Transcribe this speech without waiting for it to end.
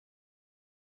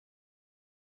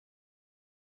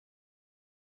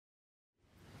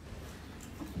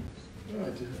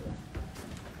I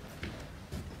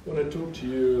want to talk to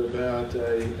you about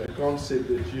a concept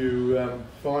that you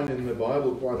find in the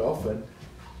Bible quite often,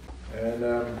 and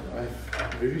I've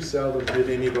very seldom heard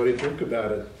anybody talk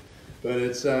about it. But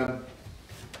it's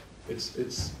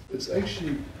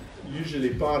actually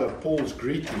usually part of Paul's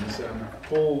greetings.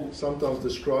 Paul sometimes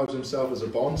describes himself as a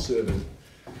bondservant.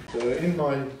 So in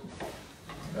my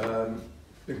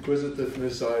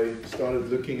inquisitiveness, I started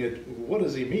looking at what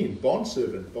does he mean,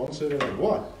 bondservant? Bondservant of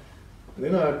what? And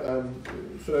then I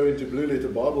throw into Blue Letter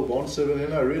Bible bondservant,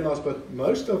 and I realized, but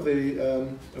most of the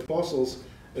apostles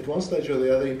at one stage or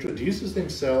the other introduces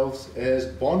themselves as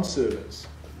bondservants.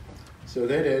 So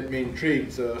that had me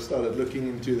intrigued. So I started looking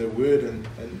into the word and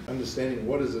understanding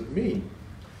what does it mean.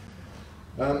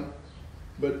 But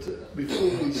before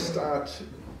we start,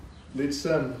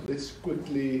 let's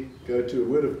quickly go to a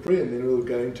word of prayer, and then we'll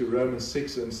go into Romans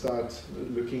 6 and start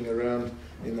looking around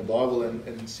in the Bible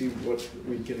and see what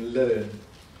we can learn.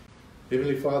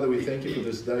 Heavenly Father, we thank you for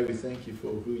this day. We thank you for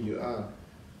who you are.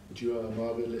 That you are a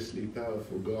marvelously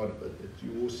powerful God, but that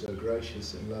you're also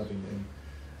gracious and loving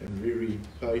and very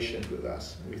patient with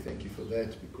us. And we thank you for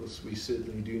that, because we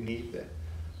certainly do need that.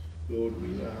 Lord,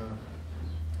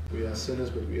 we are sinners,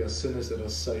 but we are sinners that are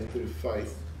saved through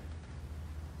faith.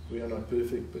 We are not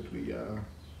perfect, but we are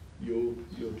your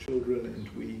children, and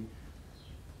we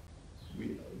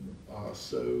are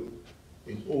so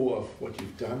in awe of what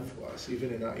you've done for us.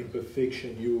 Even in our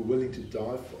imperfection, you were willing to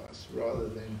die for us, rather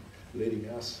than letting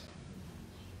us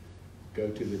go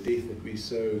to the death that we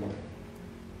so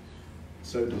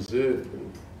deserve,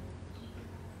 Lord.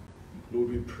 Lord,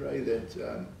 we pray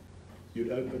that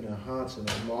you'd open our hearts and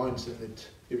our minds, and that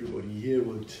everybody here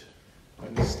would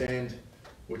understand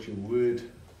what your word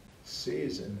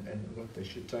says and what they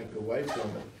should take away from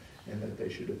it, and that they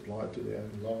should apply it to their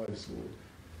own lives, Lord.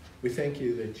 We thank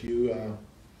you that you are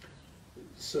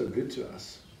so good to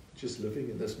us. Just living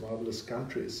in this marvelous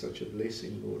country is such a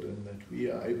blessing, Lord, and that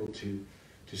we are able to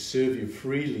serve you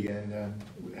freely and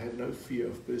have no fear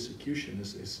of persecution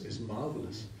is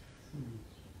marvelous.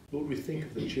 Lord, we think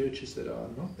of the churches that are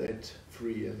not that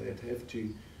free and that have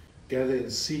to gather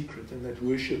in secret and that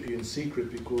worship you in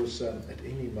secret, because at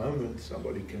any moment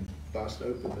somebody can bust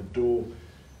open the door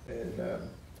and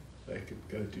they could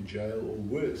go to jail or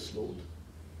worse, Lord.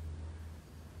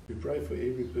 We pray for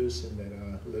every person that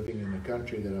are living in a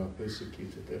country that are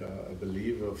persecuted, that are a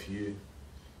believer of you.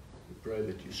 We pray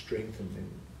that you strengthen them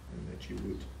and that you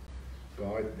would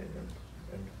guide them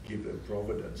and give them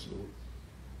providence, Lord.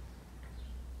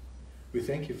 We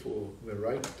thank you for the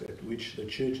rate at which the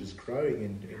church is growing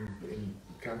in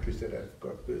countries that have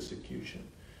got persecution.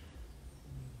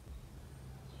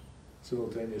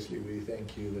 Simultaneously, we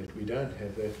thank you that we don't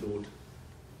have that, Lord.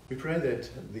 We pray that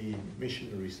the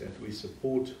missionaries that we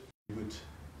support would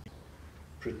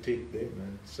protect them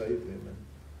and save them and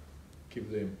give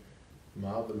them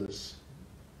marvelous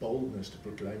boldness to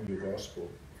proclaim your gospel,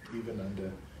 even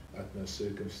under utmost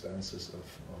circumstances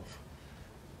of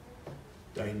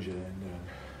danger and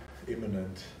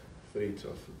imminent threat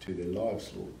to their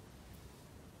lives, Lord.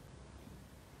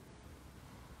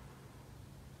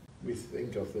 We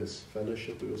think of this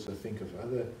fellowship. We also think of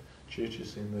other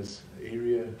churches in this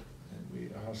area, and we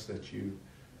ask that you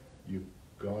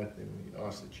guide them. We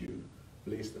ask that you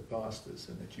bless the pastors,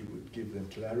 and that you would give them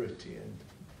clarity, and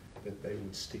that they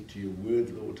would stick to your word,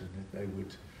 Lord, and that they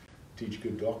would teach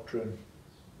good doctrine,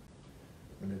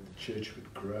 and that the church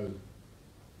would grow.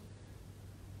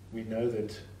 We know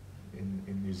that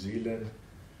in New Zealand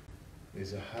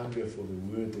there's a hunger for the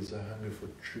word, there's a hunger for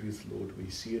truth, Lord. We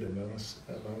see it among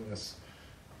us.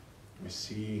 We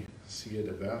see it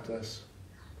about us.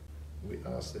 We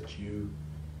ask that you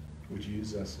would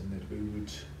use us, and that we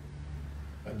would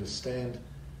understand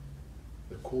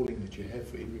the calling that you have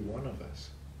for every one of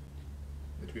us.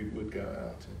 That we would go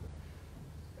out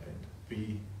and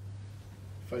be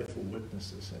faithful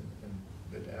witnesses, and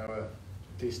that our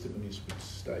testimonies would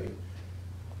stay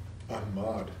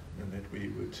unmarred, and that we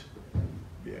would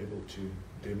be able to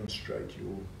demonstrate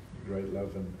your great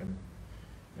love,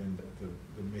 and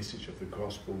the message of the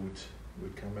gospel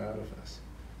would come out of us.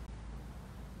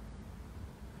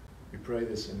 We pray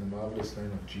this in the marvelous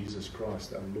name of Jesus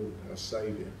Christ, our Lord, our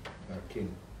Savior, our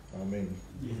King. Amen.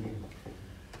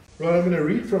 Right, I'm going to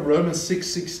read from Romans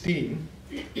 6:16,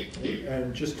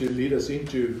 and just to lead us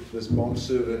into this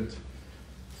bondservant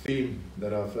theme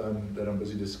that I'm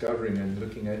busy discovering and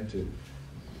looking into.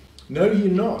 Know ye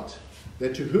not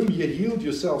that to whom ye yield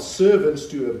yourselves servants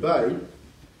to obey,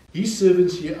 his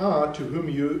servants ye are to whom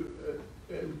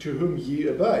ye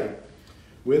obey,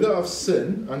 whether of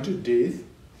sin unto death,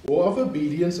 or of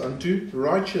obedience unto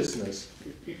righteousness.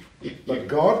 But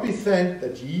God be thanked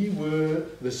that ye were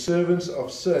the servants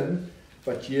of sin,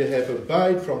 but ye have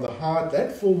obeyed from the heart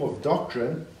that form of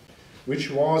doctrine which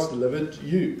was delivered to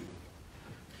you.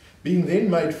 Being then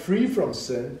made free from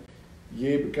sin,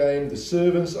 ye became the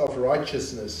servants of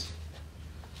righteousness.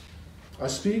 I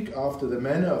speak after the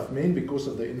manner of men because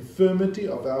of the infirmity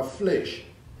of our flesh.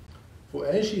 For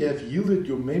as ye have yielded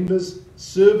your members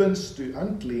servants to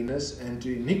uncleanness and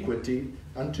to iniquity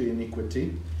unto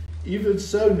iniquity, even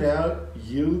so now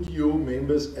yield your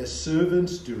members as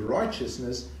servants to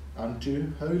righteousness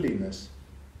unto holiness.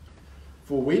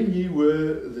 For when ye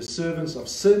were the servants of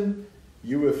sin,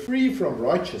 you were free from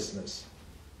righteousness.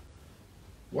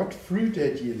 What fruit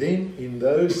had ye then in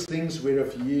those things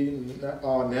whereof ye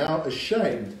are now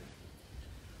ashamed?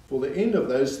 For the end of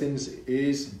those things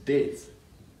is death.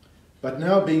 But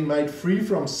now being made free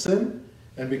from sin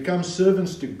and become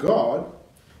servants to God,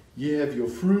 ye have your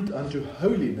fruit unto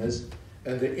holiness,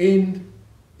 and the end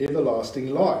everlasting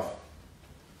life.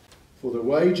 For the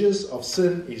wages of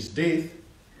sin is death,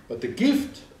 but the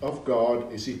gift of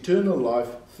God is eternal life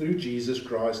through Jesus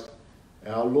Christ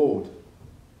our Lord.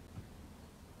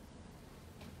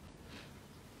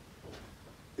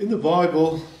 In the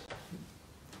Bible,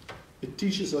 it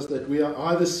teaches us that we are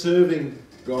either serving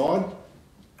God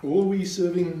or we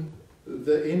serving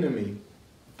the enemy,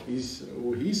 his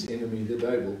enemy, the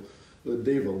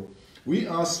devil. We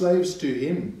are slaves to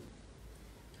him,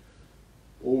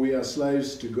 or we are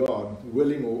slaves to God,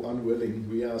 willing or unwilling.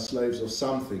 We are slaves of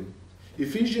something.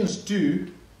 Ephesians 2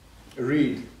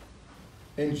 read,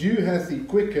 "And you hath he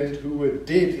quickened who were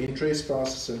dead in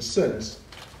trespasses and sins,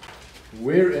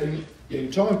 wherein in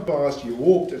time past you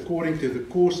walked according to the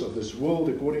course of this world,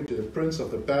 according to the prince of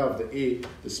the power of the air,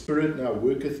 the spirit now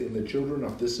worketh in the children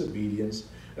of disobedience,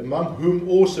 among whom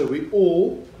also we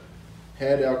all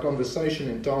had our conversation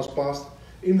in times past,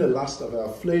 in the lust of our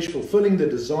flesh, fulfilling the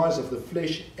desires of the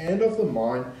flesh and of the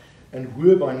mind, and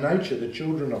were by nature the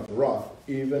children of wrath,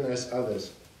 even as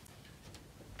others."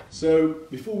 So,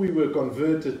 before we were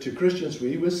converted to Christians,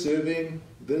 we were serving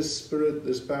this spirit,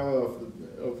 this power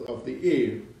of the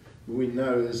air, who we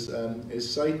know as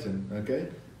Satan, okay?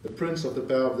 The prince of the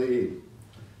power of the air.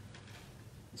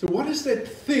 So what is that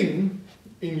thing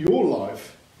in your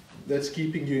life that's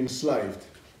keeping you enslaved?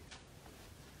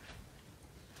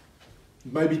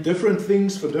 It may be different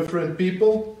things for different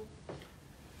people.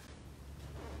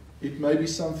 It may be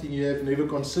something you have never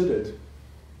considered.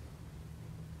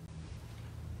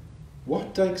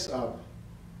 What takes up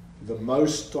the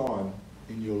most time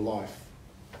in your life?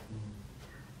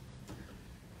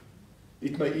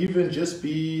 It may even just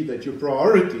be that your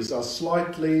priorities are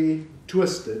slightly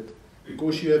twisted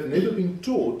because you have never been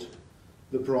taught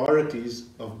the priorities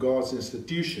of God's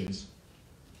institutions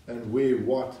and where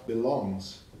what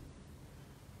belongs.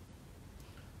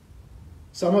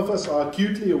 Some of us are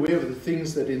acutely aware of the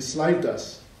things that enslaved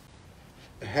us,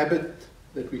 a habit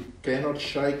that we cannot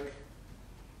shake,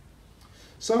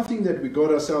 something that we got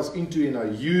ourselves into in our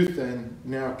youth and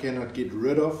now cannot get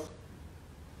rid of,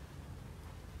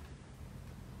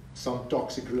 some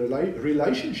toxic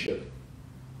relationship.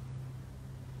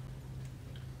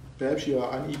 Perhaps you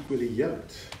are unequally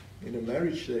yoked in a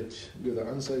marriage with an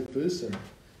unsafe person.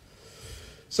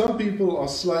 Some people are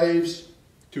slaves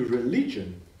to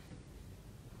religion.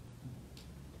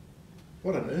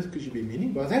 What on earth could you be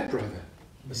meaning by that, brother?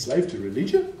 A slave to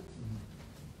religion?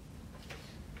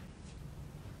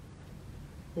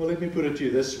 Well, let me put it to you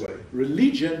this way.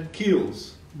 Religion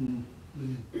kills.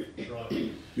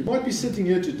 Right. You might be sitting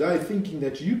here today thinking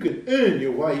that you can earn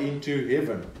your way into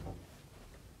heaven.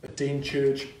 Attend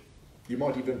church. You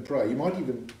might even pray. You might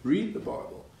even read the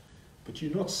Bible. But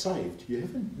you're not saved. You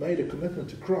haven't made a commitment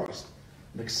to Christ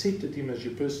and accepted him as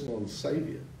your personal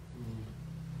Savior.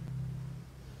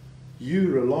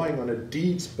 You're relying on a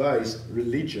deeds-based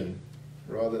religion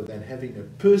rather than having a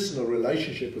personal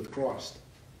relationship with Christ.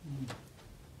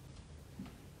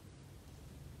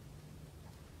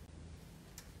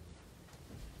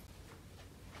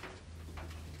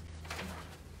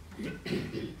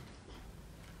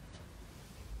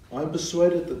 I'm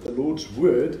persuaded that the Lord's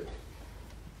Word,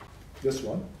 this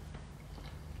one,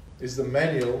 is the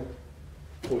manual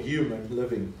for human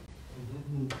living.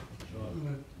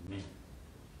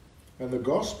 And the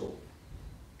gospel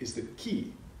is the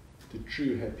key to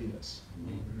true happiness.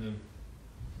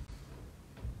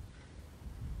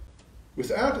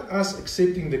 Without us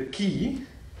accepting the key,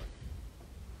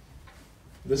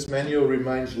 this manual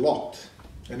remains locked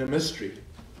and a mystery.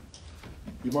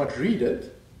 You might read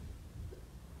it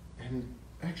and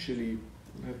actually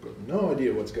have got no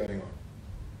idea what's going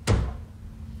on.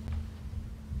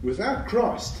 Without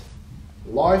Christ,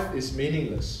 life is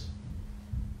meaningless.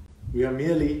 We are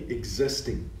merely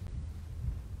existing.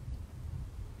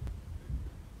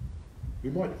 We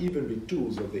might even be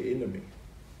tools of the enemy.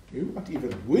 We might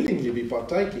even willingly be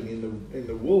partaking in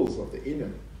the wills of the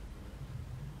enemy.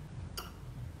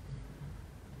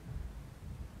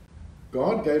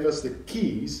 God gave us the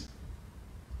keys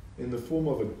in the form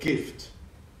of a gift.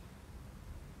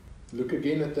 Look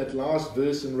again at that last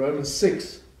verse in Romans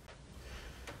 6.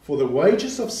 For the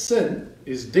wages of sin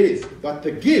is death, but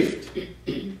the gift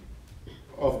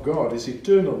of God is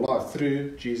eternal life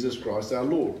through Jesus Christ our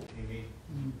Lord. Amen.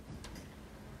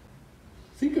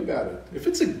 Think about it. If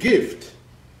it's a gift,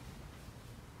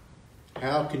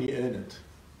 how can you earn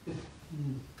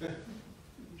it?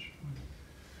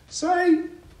 Say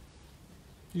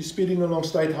you're speeding along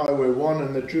State Highway 1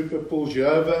 and the trooper pulls you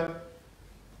over,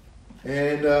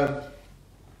 and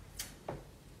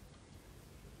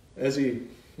as he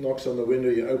knocks on the window,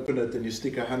 you open it and you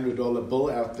stick a $100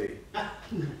 bill out there.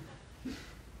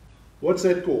 What's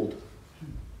that called?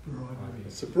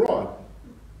 It's a bribe.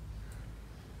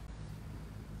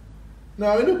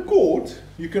 Now, in a court,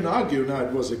 you can argue, no,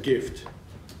 it was a gift.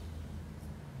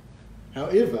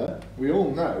 However, we all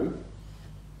know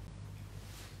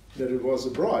that it was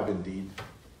a bribe indeed.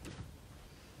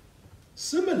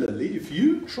 Similarly, if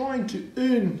you're trying to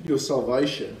earn your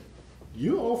salvation,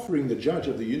 you're offering the judge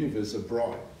of the universe a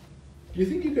bribe. Do you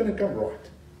think you're going to come right?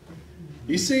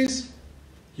 He says,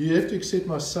 you have to accept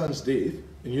my son's death,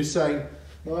 and you're saying,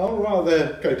 well, I'll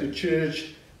rather go to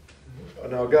church,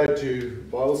 and I'll go to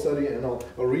Bible study, and I'll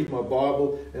read my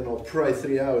Bible, and I'll pray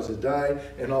 3 hours a day,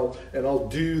 and I'll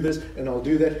do this, and I'll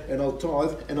do that, and I'll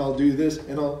tithe, and I'll do this,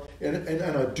 and I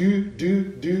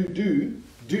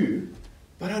do,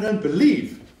 but I don't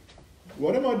believe.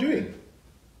 What am I doing?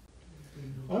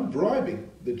 I'm bribing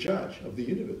the judge of the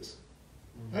universe.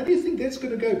 How do you think that's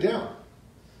going to go down?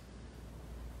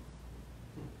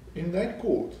 In that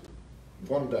court,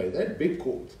 one day, that big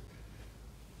court,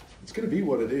 it's going to be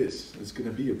what it is. It's going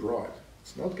to be a bribe.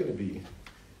 It's not going to be.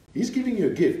 He's giving you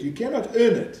a gift. You cannot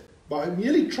earn it. By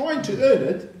merely trying to earn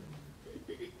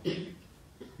it,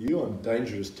 you're on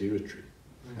dangerous territory.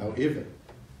 However,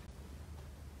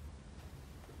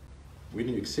 when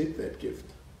you accept that gift,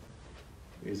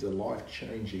 there's a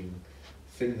life-changing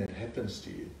thing that happens to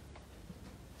you.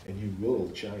 And you will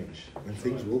change. And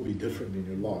things will be different in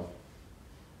your life.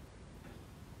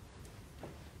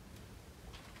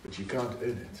 But you can't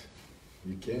earn it.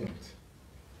 You can't.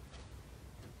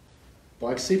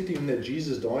 By accepting that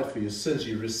Jesus died for your sins,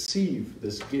 you receive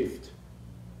this gift.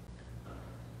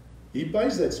 He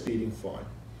pays that speeding fine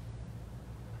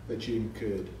that you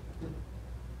incurred.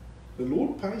 The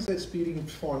Lord pays that speeding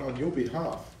fine on your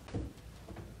behalf.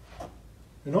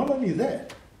 And not only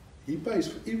that, He pays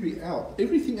for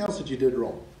everything else that you did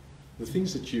wrong. The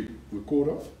things that you were caught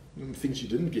off, and the things you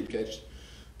didn't get catched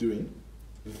doing,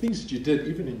 the things that you did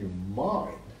even in your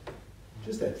mind,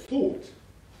 just that thought,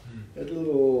 that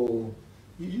little,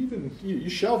 you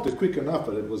shelved it quick enough,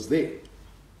 but it was there.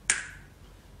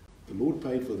 The Lord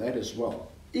paid for that as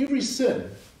well. Every sin,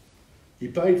 He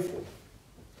paid for.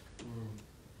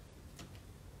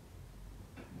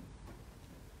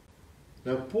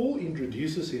 Now, Paul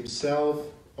introduces himself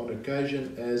on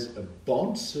occasion as a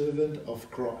bondservant of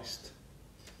Christ.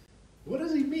 What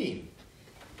does he mean?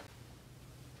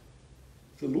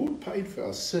 The Lord paid for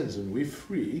our sins and we're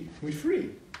free. We're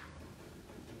free.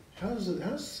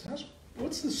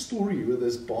 What's the story with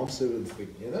this bondservant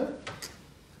thing, you know?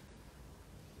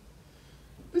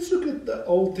 Let's look at the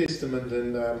Old Testament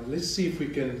and let's see if we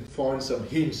can find some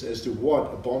hints as to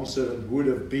what a bondservant would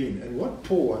have been and what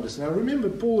Paul understands. Now remember,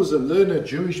 Paul is a learned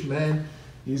Jewish man.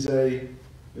 He's a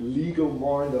legal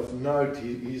mind of note.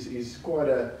 He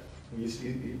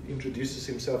introduces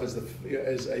himself as a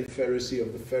Pharisee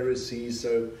of the Pharisees.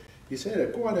 So he's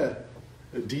had quite a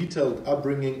detailed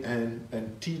upbringing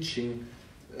and teaching.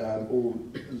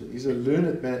 He's a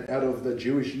learned man out of the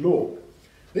Jewish law.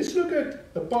 Let's look at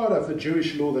a part of the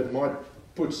Jewish law that might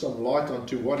put some light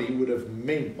onto what he would have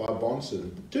meant by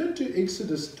bondservant. Turn to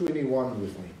Exodus 21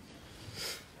 with me.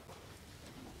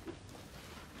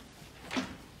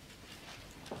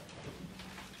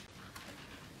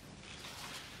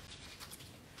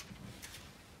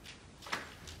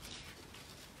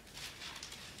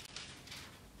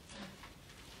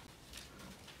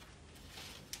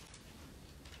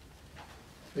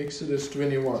 Exodus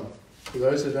 21. For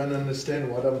those that don't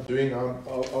understand what I'm doing, I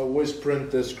always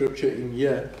print the scripture in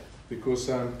here because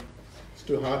it's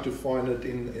too hard to find it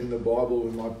in the Bible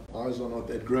when my eyes are not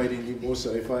that great anymore.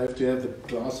 So if I have to have the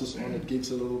glasses on, it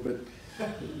gets a little bit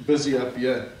busy up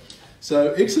here.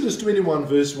 So Exodus 21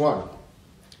 verse 1.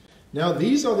 Now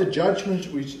these are the judgments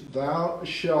which thou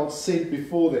shalt set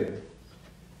before them.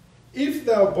 If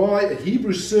thou buy a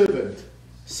Hebrew servant,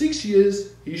 6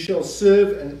 years he shall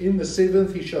serve, and in the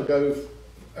 7th he shall go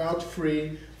out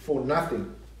free for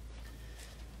nothing.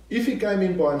 If he came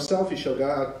in by himself, he shall go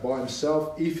out by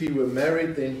himself. If he were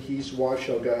married, then his wife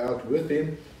shall go out with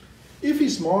him. If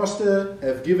his master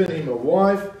have given him a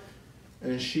wife,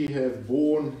 and she have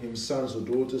borne him sons or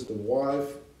daughters, the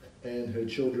wife and her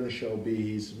children shall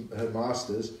be her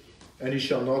master's, and he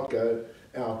shall not go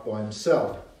out by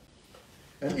himself.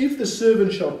 And if the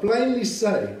servant shall plainly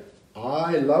say,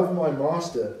 I love my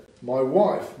master, my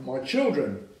wife, my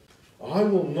children, I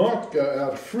will not go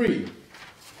out free,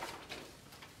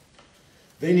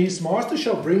 then his master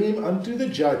shall bring him unto the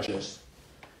judges.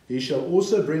 He shall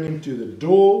also bring him to the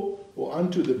door, or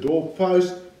unto the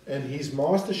doorpost, and his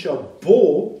master shall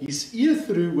bore his ear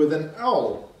through with an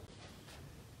awl.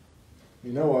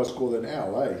 You know why it's called an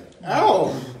owl, eh?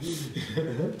 Owl!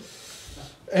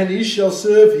 And he shall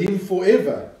serve him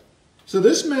forever. So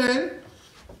this man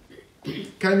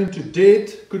came into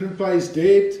debt, couldn't pay his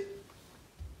debt,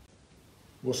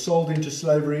 was sold into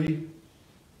slavery,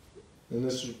 and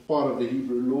this was part of the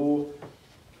Hebrew law.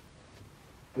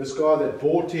 This guy that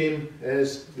bought him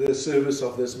as the service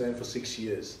of this man for 6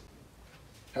 years.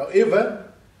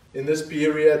 However, in this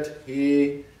period,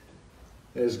 he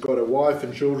has got a wife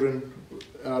and children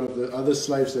out of the other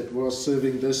slaves that was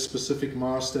serving this specific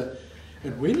master.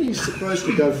 And when he's supposed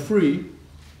to go free,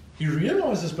 he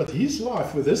realizes, but his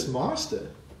life with this master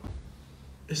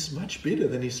is much better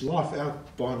than his life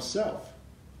out by himself.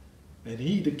 And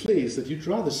he declares that you'd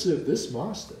rather serve this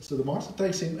master. So the master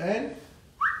takes him and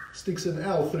sticks an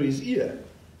awl through his ear.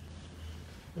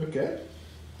 Okay.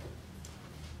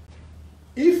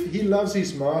 If he loves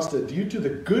his master due to the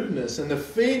goodness and the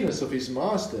fairness of his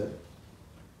master,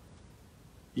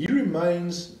 he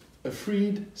remains a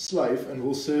freed slave and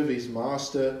will serve his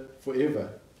master forever,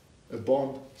 a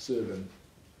bond servant.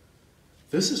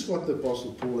 This is what the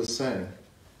Apostle Paul is saying.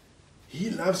 He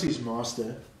loves his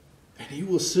master and he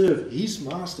will serve his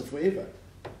master forever.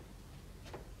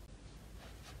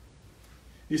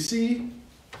 You see,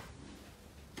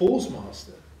 Paul's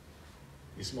master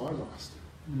is my master.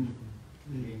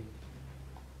 Mm-hmm.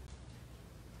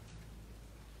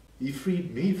 He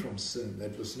freed me from sin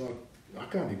that was not, I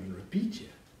can't even repeat here.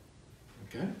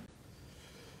 Okay?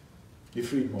 He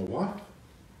freed my wife.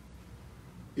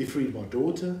 He freed my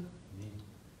daughter.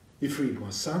 He freed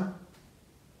my son.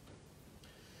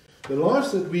 The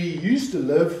lives that we used to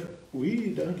live, we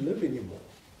don't live anymore.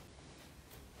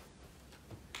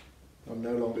 I'm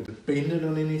no longer dependent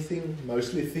on anything.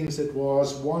 Mostly things that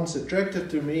was once attractive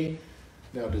to me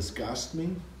now disgust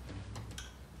me.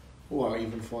 Or I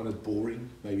even find it boring,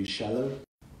 maybe shallow.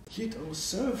 Yet I was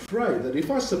so afraid that if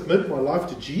I submit my life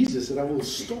to Jesus, that I will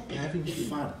stop having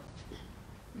fun.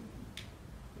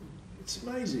 It's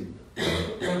amazing.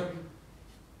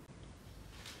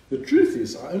 The truth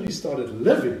is, I only started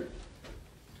living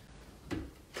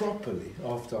properly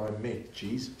after I met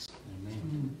Jesus.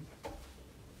 Amen.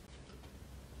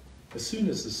 As soon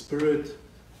as the Spirit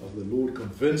of the Lord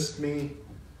convinced me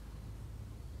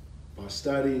by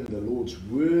studying the Lord's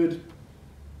Word,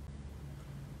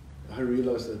 I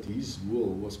realized that His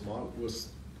will was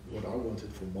what I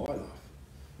wanted for my life.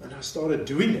 And I started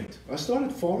doing it. I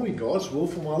started following God's will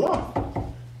for my life.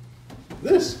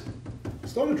 This. I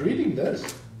started reading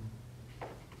this.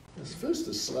 It's first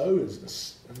is slow and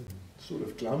sort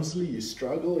of clumsily. You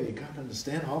struggle and you can't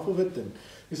understand half of it. And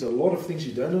there's a lot of things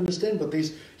you don't understand. But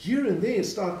there's here and there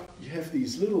you have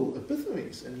these little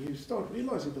epiphanies. And you start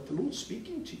realizing that the Lord's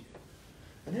speaking to you.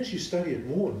 And as you study it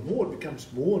more and more, it becomes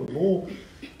more and more,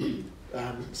 it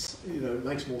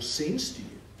makes more sense to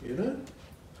you,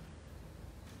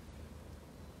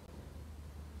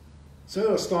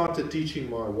 So I started teaching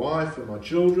my wife and my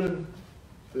children,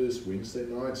 first Wednesday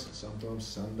nights and sometimes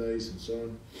Sundays and so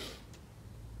on.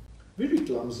 Very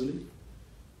clumsily.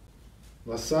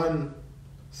 My son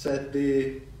sat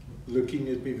there looking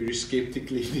at me very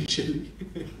skeptically initially.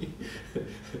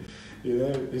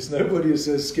 There's nobody who's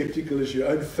so skeptical as your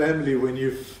own family when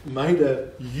you've made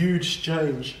a huge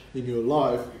change in your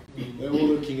life. They're all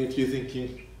looking at you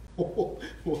thinking, oh,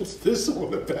 what's this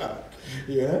all about?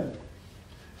 Yeah.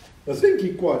 I think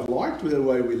he quite liked the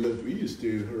way we lived. We used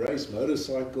to race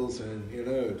motorcycles and,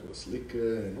 it was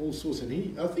liquor and all sorts.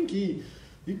 And I think it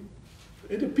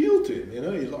appealed to him,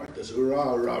 he liked this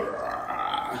hurrah, hurrah,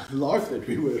 hurrah life that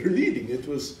we were leading. It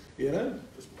was, it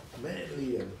was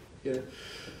manly and,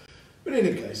 But in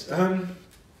any case,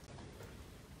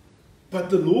 But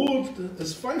the Lord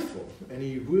is faithful, and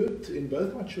He worked in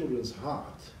both my children's heart.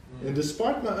 And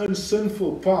despite my own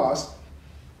sinful past,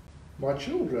 my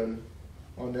children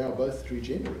are now both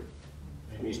regenerate.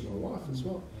 Of course, my wife as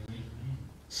well.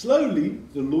 Slowly,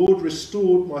 the Lord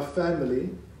restored my family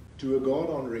to a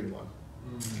God-honoring one.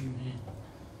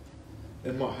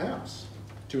 And my house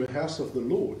to a house of the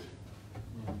Lord.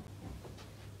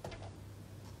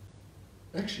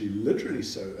 Actually, literally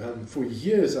so. For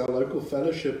years, our local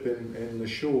fellowship in the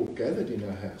shore gathered in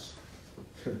our house.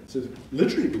 So it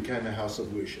literally became a house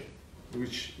of worship,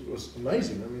 which was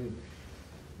amazing. I mean,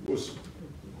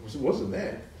 wasn't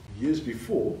that years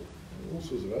before? All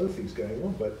sorts of other things going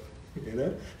on, but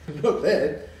not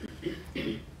that.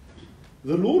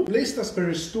 The Lord blessed us by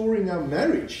restoring our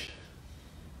marriage.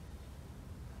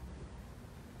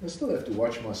 I still have to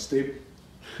watch my step.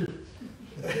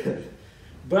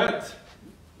 But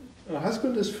a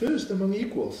husband is first among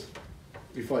equals.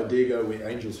 If I dare go where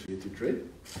angels fear to tread.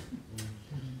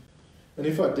 And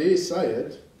if I dare say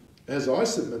it, as I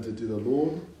submitted to the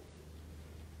Lord,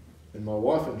 and my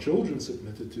wife and children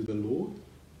submitted to the Lord,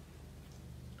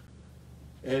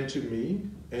 and to me,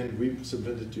 and we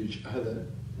submitted to each other,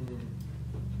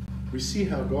 we see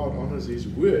how God honors His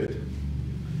word.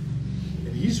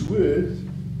 And His word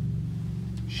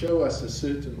show us a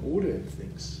certain order in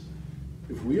things.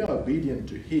 If we are obedient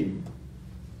to Him,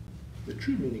 the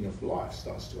true meaning of life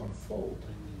starts to unfold.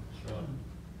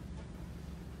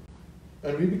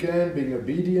 And we began being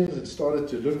obedient and started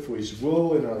to look for His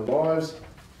will in our lives.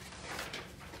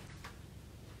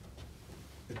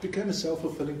 It became a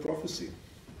self-fulfilling prophecy.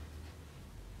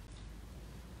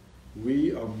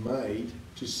 We are made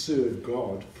to serve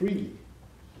God freely.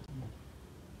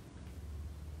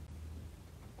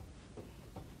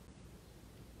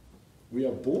 We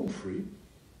are born free,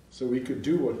 so we could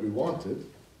do what we wanted.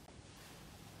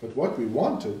 But what we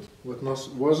wanted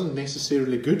wasn't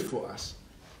necessarily good for us.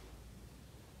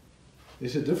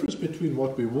 There's a difference between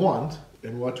what we want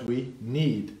and what we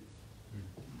need.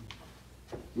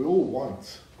 We all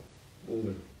want all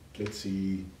the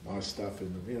glitzy, nice stuff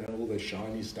and all the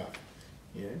shiny stuff.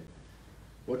 Yeah.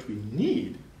 What we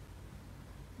need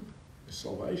is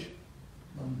salvation,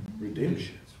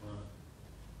 redemption.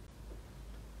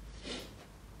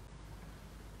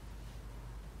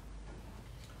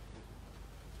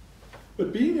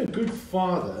 But being a good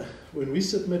father, when we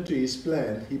submit to His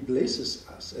plan, He blesses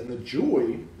us, and the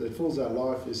joy that fills our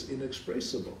life is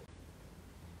inexpressible.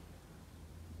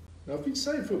 Now, I've been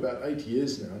saved for about 8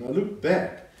 years now, and I look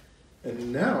back,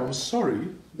 and now I'm sorry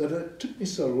that it took me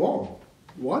so long.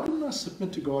 Why didn't I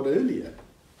submit to God earlier?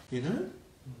 I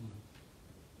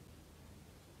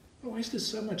wasted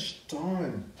so much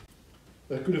time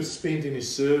that I could have spent in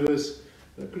His service,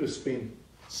 that I could have spent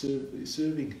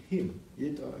serving Him.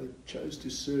 Yet I chose to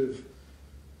serve,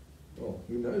 well,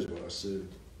 who knows what I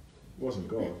served. It wasn't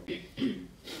God.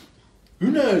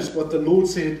 Who knows what the Lord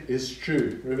said is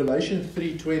true? Revelation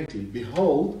 3:20.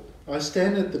 Behold, I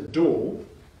stand at the door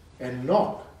and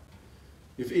knock.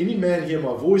 If any man hear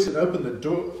my voice and open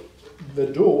the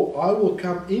door, I will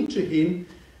come into him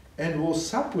and will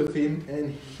sup with him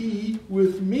and he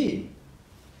with me.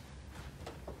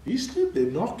 He stood there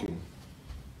knocking.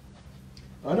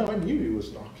 I know, I knew He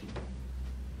was knocking.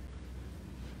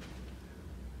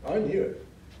 I knew it.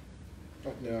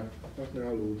 Not now,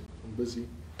 Lord. I'm busy.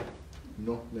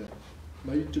 Not now.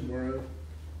 Maybe tomorrow,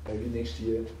 maybe next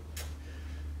year.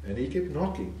 And He kept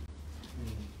knocking.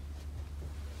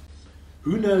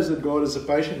 Who knows that God is a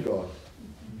patient God?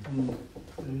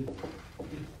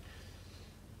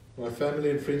 My family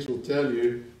and friends will tell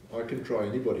you, I can try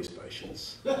anybody's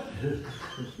patience.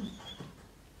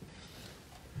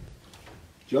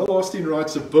 Joel Osteen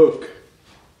writes a book,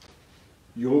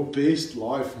 Your Best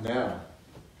Life Now.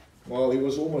 Well, he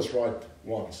was almost right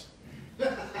once.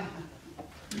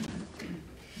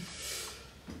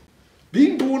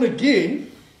 Being born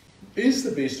again is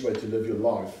the best way to live your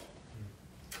life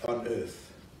on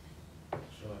earth.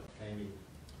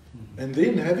 And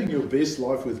then having your best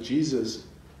life with Jesus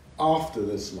after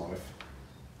this life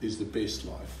is the best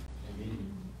life.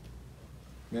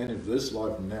 Man, if this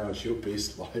life now is your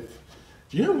best life,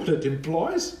 do you know what it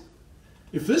implies?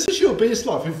 If this is your best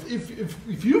life,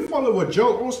 if you follow what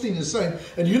Joel Osteen is saying,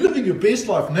 and you're living your best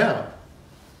life now,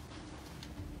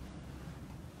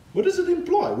 what does it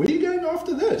imply? Where are you going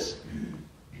after this?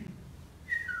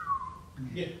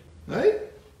 Yeah. Hey?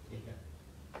 Yeah.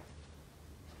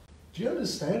 Do you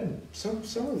understand some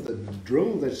of the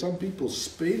drill that some people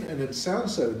spin, and it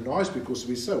sounds so nice because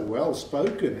we're so well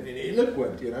spoken and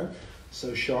eloquent,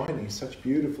 so shiny, such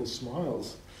beautiful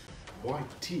smiles, white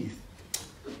teeth,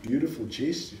 beautiful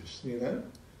gestures,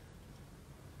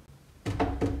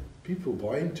 people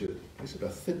buy into it. There's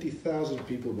about 30,000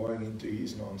 people buying into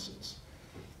his nonsense.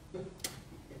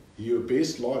 Your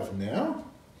best life now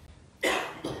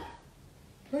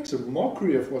makes a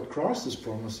mockery of what Christ is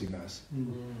promising us.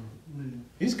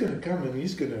 He's going to come and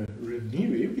he's going to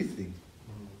renew everything.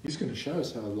 He's going to show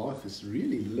us how life is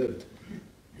really lived.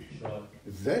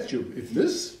 If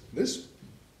this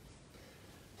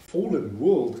fallen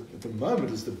world at the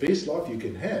moment is the best life you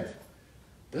can have,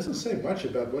 doesn't say much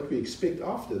about what we expect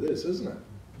after this, isn't it?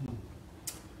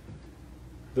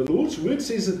 The Lord's word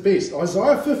says it best.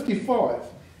 Isaiah 55.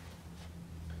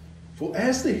 For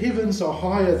as the heavens are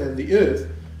higher than the earth,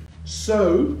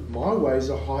 so my ways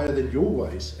are higher than your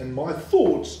ways, and my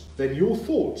thoughts than your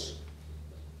thoughts.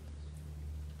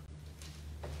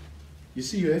 You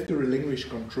see, you have to relinquish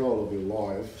control of your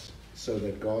lives so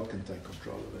that God can take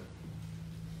control of it.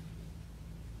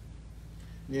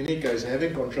 In any case,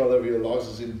 having control over your lives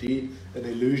is indeed an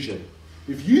illusion.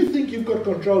 If you think you've got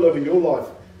control over your life,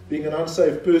 being an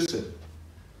unsaved person,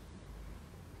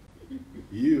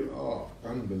 you are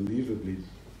unbelievably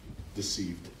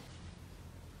deceived.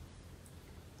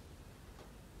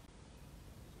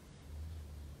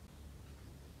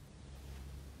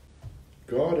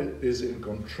 God is in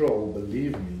control,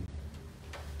 believe me.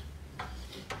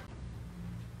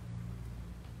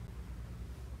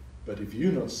 But if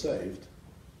you're not saved,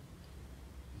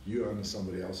 you're under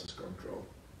somebody else's control.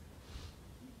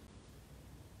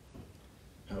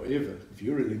 However, if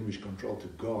you relinquish control to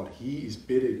God, He is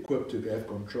better equipped to have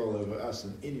control over us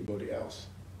than anybody else.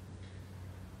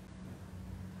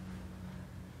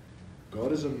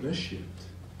 God is omniscient.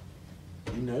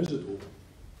 He knows it all.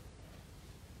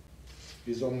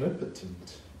 He's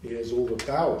omnipotent. He has all the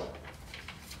power.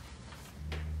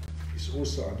 He's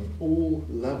also an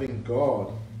all-loving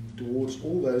God towards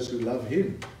all those who love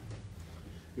Him.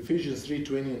 Ephesians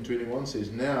 3:20 and 21 says,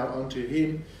 Now unto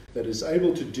Him that is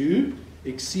able to do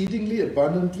exceedingly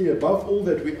abundantly above all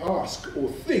that we ask or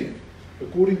think,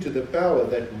 according to the power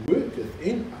that worketh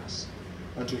in us,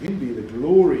 unto Him be the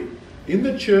glory in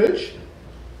the church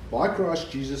by Christ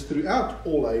Jesus throughout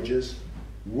all ages,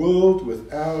 world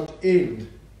without end.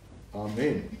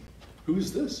 Amen. Who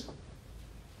is this?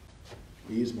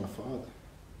 He is my Father.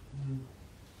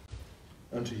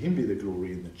 Unto Him be the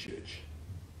glory in the church.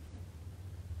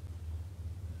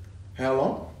 How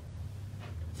long?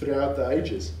 Throughout the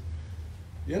ages.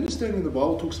 You understand when the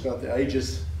Bible talks about the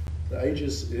ages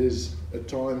is a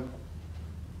time.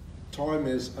 Time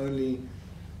is only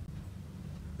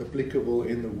applicable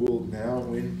in the world now.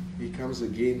 When He comes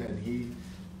again and He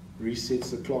resets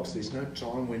the clocks, there's no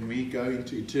time. When we go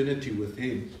into eternity with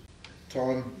Him,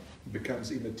 time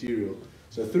becomes immaterial.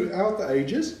 So throughout the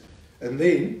ages, and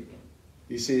then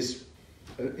He says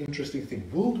an interesting thing,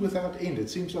 world without end. It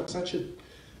seems like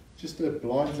just a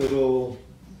blind little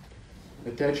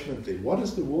attachment there. What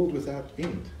is the world without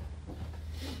end?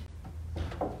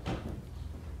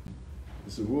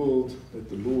 It's the world that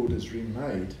the Lord has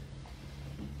remade.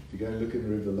 If you go and look in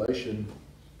Revelation,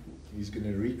 He's going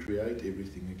to recreate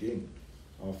everything again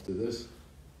after this.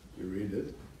 You read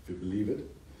it, if you believe it.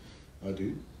 I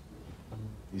do.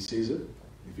 He says it.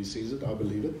 If He says it, I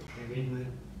believe it.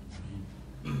 Amen.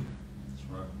 That's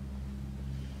right.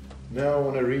 Now I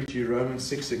want to read you Romans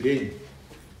 6 again.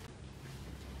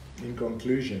 In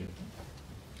conclusion,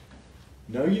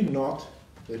 know ye not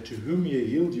that to whom ye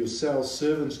yield yourselves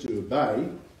servants to obey,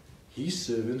 His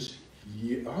servants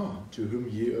ye are, to whom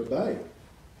ye obey.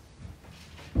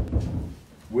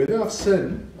 Whether of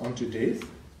sin unto death,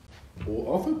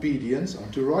 or of obedience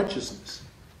unto righteousness.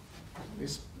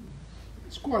 It's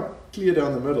quite clear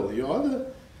down the middle. You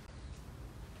either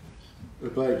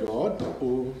obey God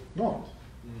or not.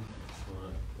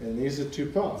 And these are two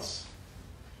paths.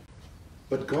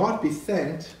 But God be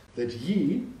thanked that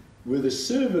ye were the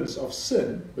servants of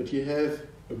sin, but ye have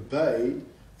obeyed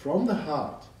from the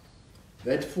heart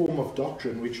that form of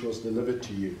doctrine which was delivered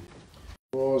to you.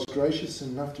 I was gracious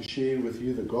enough to share with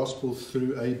you the gospel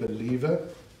through a believer.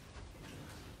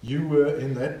 You were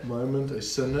in that moment a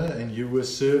sinner and you were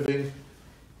serving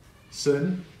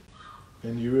sin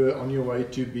and you were on your way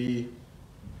to be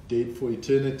dead for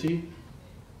eternity.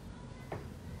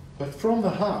 But from the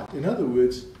heart, in other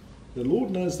words, the Lord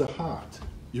knows the heart.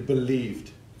 You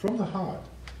believed from the heart.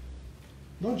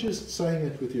 Not just saying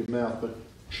it with your mouth, but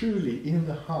truly in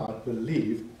the heart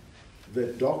believed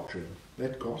that doctrine,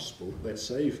 that gospel that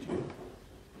saved you.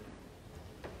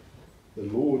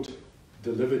 The Lord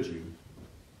delivered you,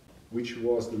 which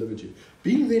was delivered you.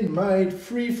 Being then made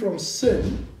free from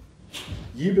sin,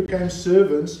 ye became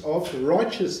servants of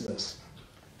righteousness.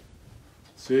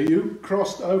 So you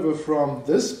crossed over from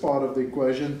this part of the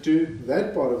equation to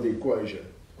that part of the equation.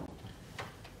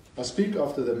 I speak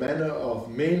after the manner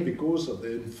of men because of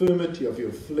the infirmity of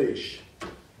your flesh.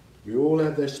 We all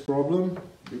have this problem.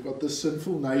 We've got this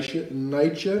sinful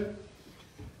nature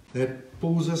that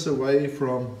pulls us away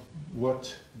from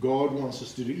what God wants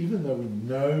us to do. Even though we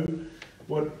know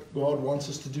what God wants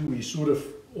us to do, we sort of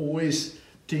always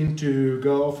tend to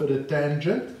go off at a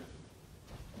tangent.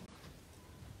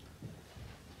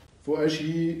 For as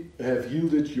ye have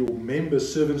yielded your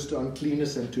members servants to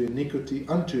uncleanness and to iniquity,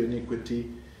 unto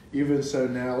iniquity, even so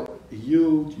now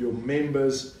yield your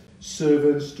members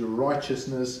servants to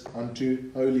righteousness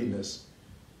unto holiness.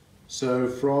 So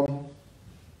from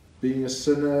being a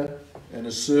sinner and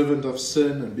a servant of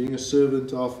sin and being a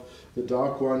servant of the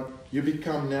dark one, you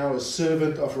become now a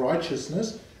servant of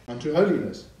righteousness unto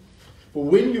holiness. For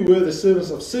when you were the servants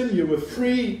of sin, you were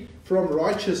free from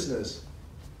righteousness.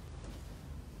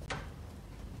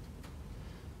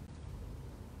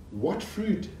 What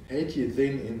fruit had ye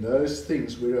then in those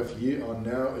things whereof ye are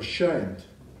now ashamed?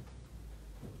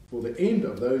 For the end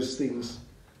of those things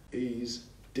is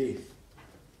death.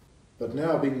 But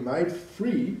now being made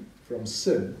free from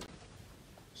sin,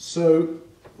 so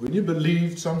when you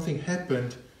believed something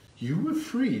happened, you were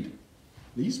freed.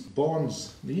 These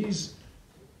bonds, these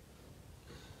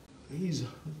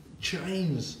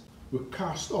chains were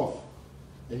cast off.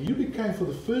 And you became for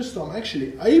the first time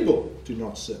actually able to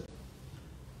not sin.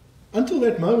 Until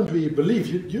that moment where you believe,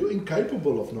 you're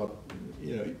incapable of not,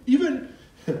 even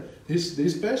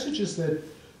there's passages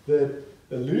that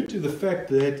allude to the fact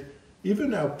that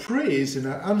even our prayers in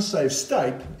our unsaved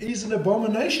state is an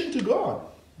abomination to God.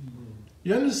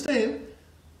 You understand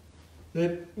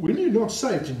that when you're not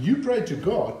saved and you pray to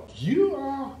God,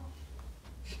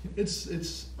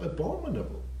 it's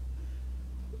abominable.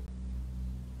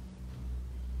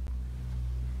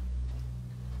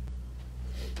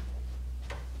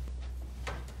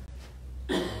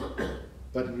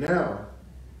 But now,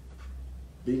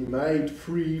 being made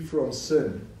free from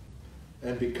sin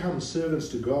and become servants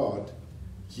to God,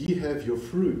 ye have your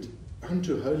fruit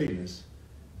unto holiness,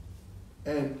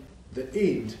 and the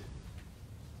end,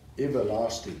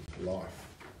 everlasting life.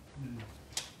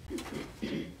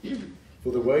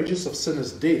 For the wages of sin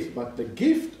is death, but the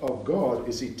gift of God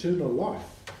is eternal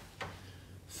life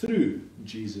through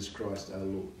Jesus Christ our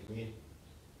Lord. Amen.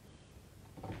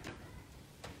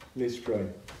 Let's pray.